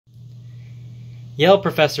Yale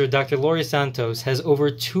professor Dr. Laurie Santos has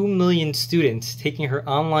over 2 million students taking her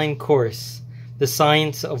online course, The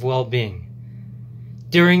Science of Well-Being.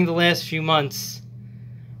 During the last few months,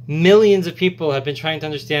 millions of people have been trying to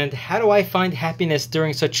understand, how do I find happiness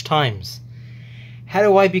during such times? How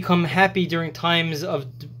do I become happy during times of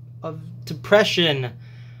depression,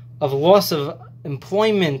 of loss of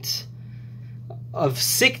employment, of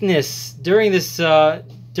sickness during this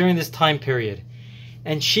time period?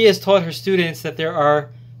 And she has taught her students that there are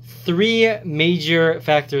 3 major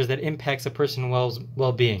factors that impacts a person's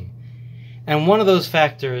well-being. And one of those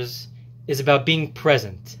factors is about being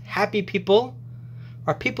present. Happy people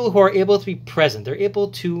are people who are able to be present. They're able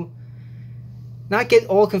to not get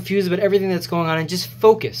all confused about everything that's going on and just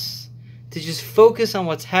focus. To just focus on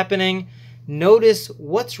what's happening, notice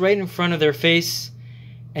what's right in front of their face,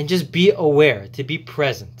 and just be aware, to be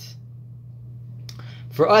present.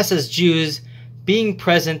 For us as Jews, being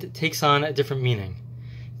present takes on a different meaning.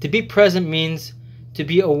 To be present means to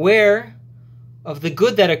be aware of the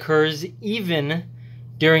good that occurs even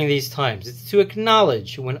during these times. It's to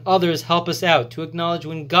acknowledge when others help us out, to acknowledge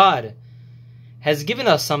when God has given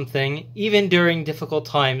us something even during difficult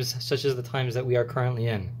times, such as the times that we are currently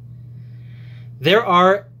in. There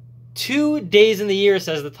are 2 days in the year,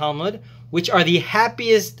 says the Talmud, which are the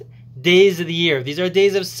happiest days of the year. These are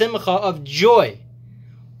days of simcha, of joy.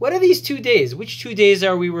 What are these 2 days? Which 2 days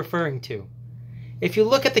are we referring to? If you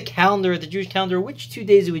look at the calendar, the Jewish calendar, which 2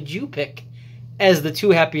 days would you pick as the 2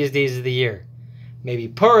 happiest days of the year? Maybe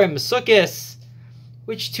Purim, Sukkot.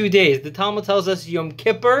 Which 2 days? The Talmud tells us Yom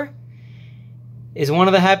Kippur is one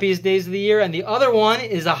of the happiest days of the year, and the other one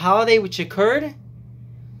is a holiday which occurred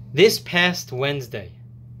this past Wednesday.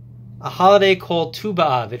 A holiday called Tu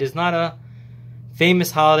B'Av. It is not a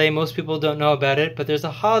famous holiday. Most people don't know about it, but there's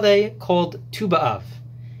a holiday called Tu B'Av,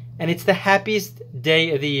 and it's the happiest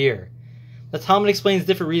day of the year. The Talmud explains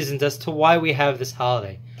different reasons as to why we have this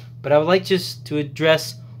holiday, but I would like just to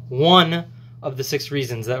address one of the 6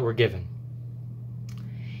 reasons that were given.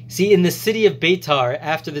 See, in the city of Beitar,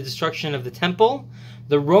 after the destruction of the temple,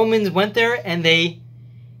 the Romans went there and they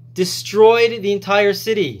destroyed the entire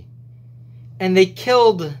city. And they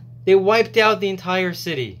wiped out the entire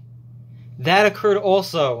city. That occurred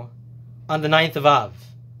also on the 9th of Av,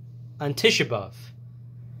 on Tisha B'Av.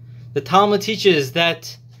 The Talmud teaches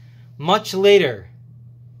that much later,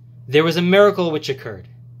 there was a miracle which occurred.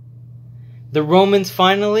 The Romans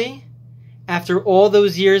finally, after all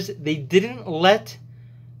those years, they didn't let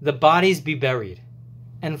the bodies be buried.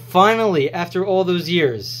 And finally, after all those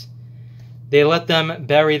years, they let them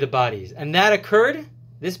bury the bodies. And that occurred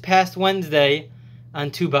this past Wednesday on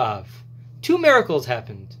Tu B'Av. 2 miracles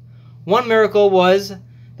happened. One miracle was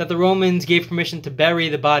that the Romans gave permission to bury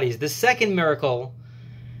the bodies. The second miracle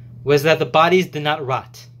was that the bodies did not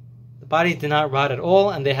rot. The bodies did not rot at all,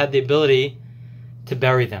 and they had the ability to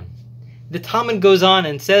bury them. The Talmud goes on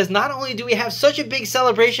and says, not only do we have such a big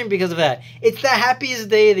celebration because of that, it's the happiest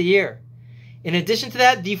day of the year. In addition to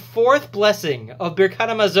that, the 4th blessing of Birkat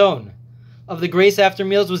HaMazon, of the grace after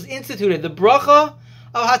meals, was instituted. The bracha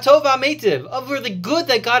of Hatov HaMeitiv, of the good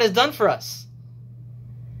that God has done for us.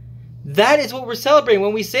 That is what we're celebrating.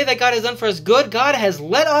 When we say that God has done for us good, God has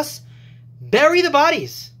let us bury the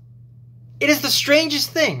bodies. It is the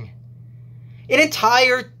strangest thing. An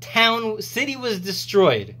entire city was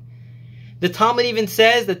destroyed. The Talmud even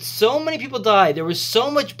says that so many people died. There was so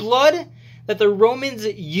much blood that the Romans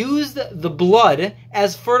used the blood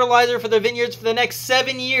as fertilizer for their vineyards for the next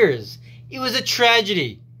 7 years. It was a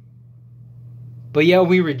tragedy. But yet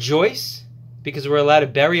we rejoice because we're allowed to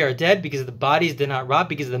bury our dead, because the bodies did not rot,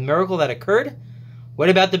 because of the miracle that occurred. What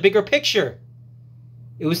about the bigger picture?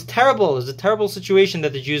 It was terrible. It was a terrible situation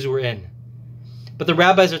that the Jews were in. But the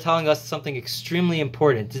rabbis are telling us something extremely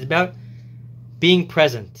important. It's about being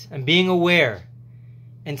present and being aware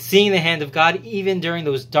and seeing the hand of God even during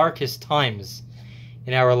those darkest times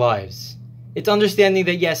in our lives. It's understanding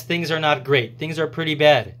that yes, things are not great. Things are pretty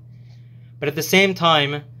bad. But at the same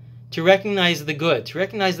time, to recognize the good, to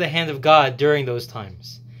recognize the hand of God during those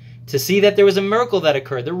times. To see that there was a miracle that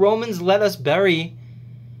occurred. The Romans let us bury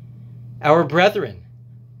our brethren.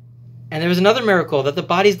 And there was another miracle, that the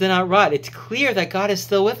bodies did not rot. It's clear that God is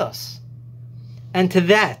still with us. And to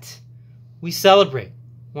that, we celebrate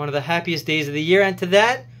one of the happiest days of the year, and to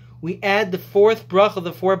that we add the 4th bracha,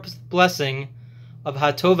 the 4th blessing of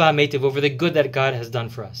Hatov HaMeitiv, over the good that God has done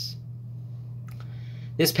for us.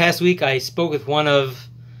 This past week I spoke with one of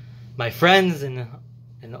my friends, and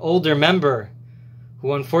an older member,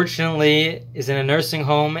 who unfortunately is in a nursing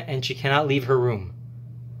home and she cannot leave her room.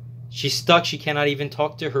 She's stuck. She cannot even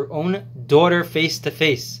talk to her own daughter face to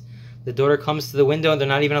face. The daughter comes to the window and they're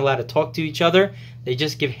not even allowed to talk to each other. They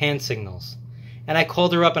just give hand signals. And I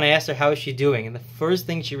called her up and I asked her, how is she doing? And the first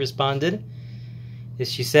thing she responded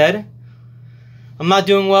is she said, I'm not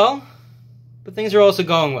doing well, but things are also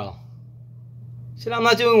going well. She said, I'm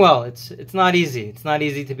not doing well. It's not easy. It's not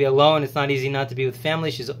easy to be alone. It's not easy not to be with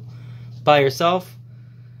family. She's by herself.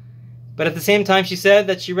 But at the same time, she said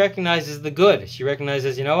that she recognizes the good. She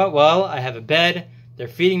recognizes, you know what? Well, I have a bed. They're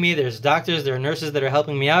feeding me. There's doctors. There are nurses that are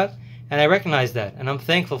helping me out. And I recognize that. And I'm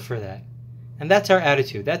thankful for that. And that's our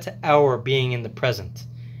attitude. That's our being in the present.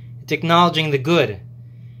 It's acknowledging the good.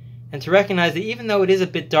 And to recognize that even though it is a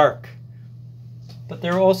bit dark, but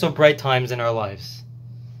there are also bright times in our lives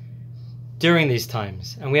during these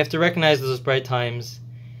times. And we have to recognize those bright times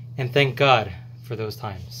and thank God for those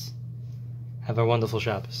times. Have a wonderful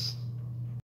Shabbos.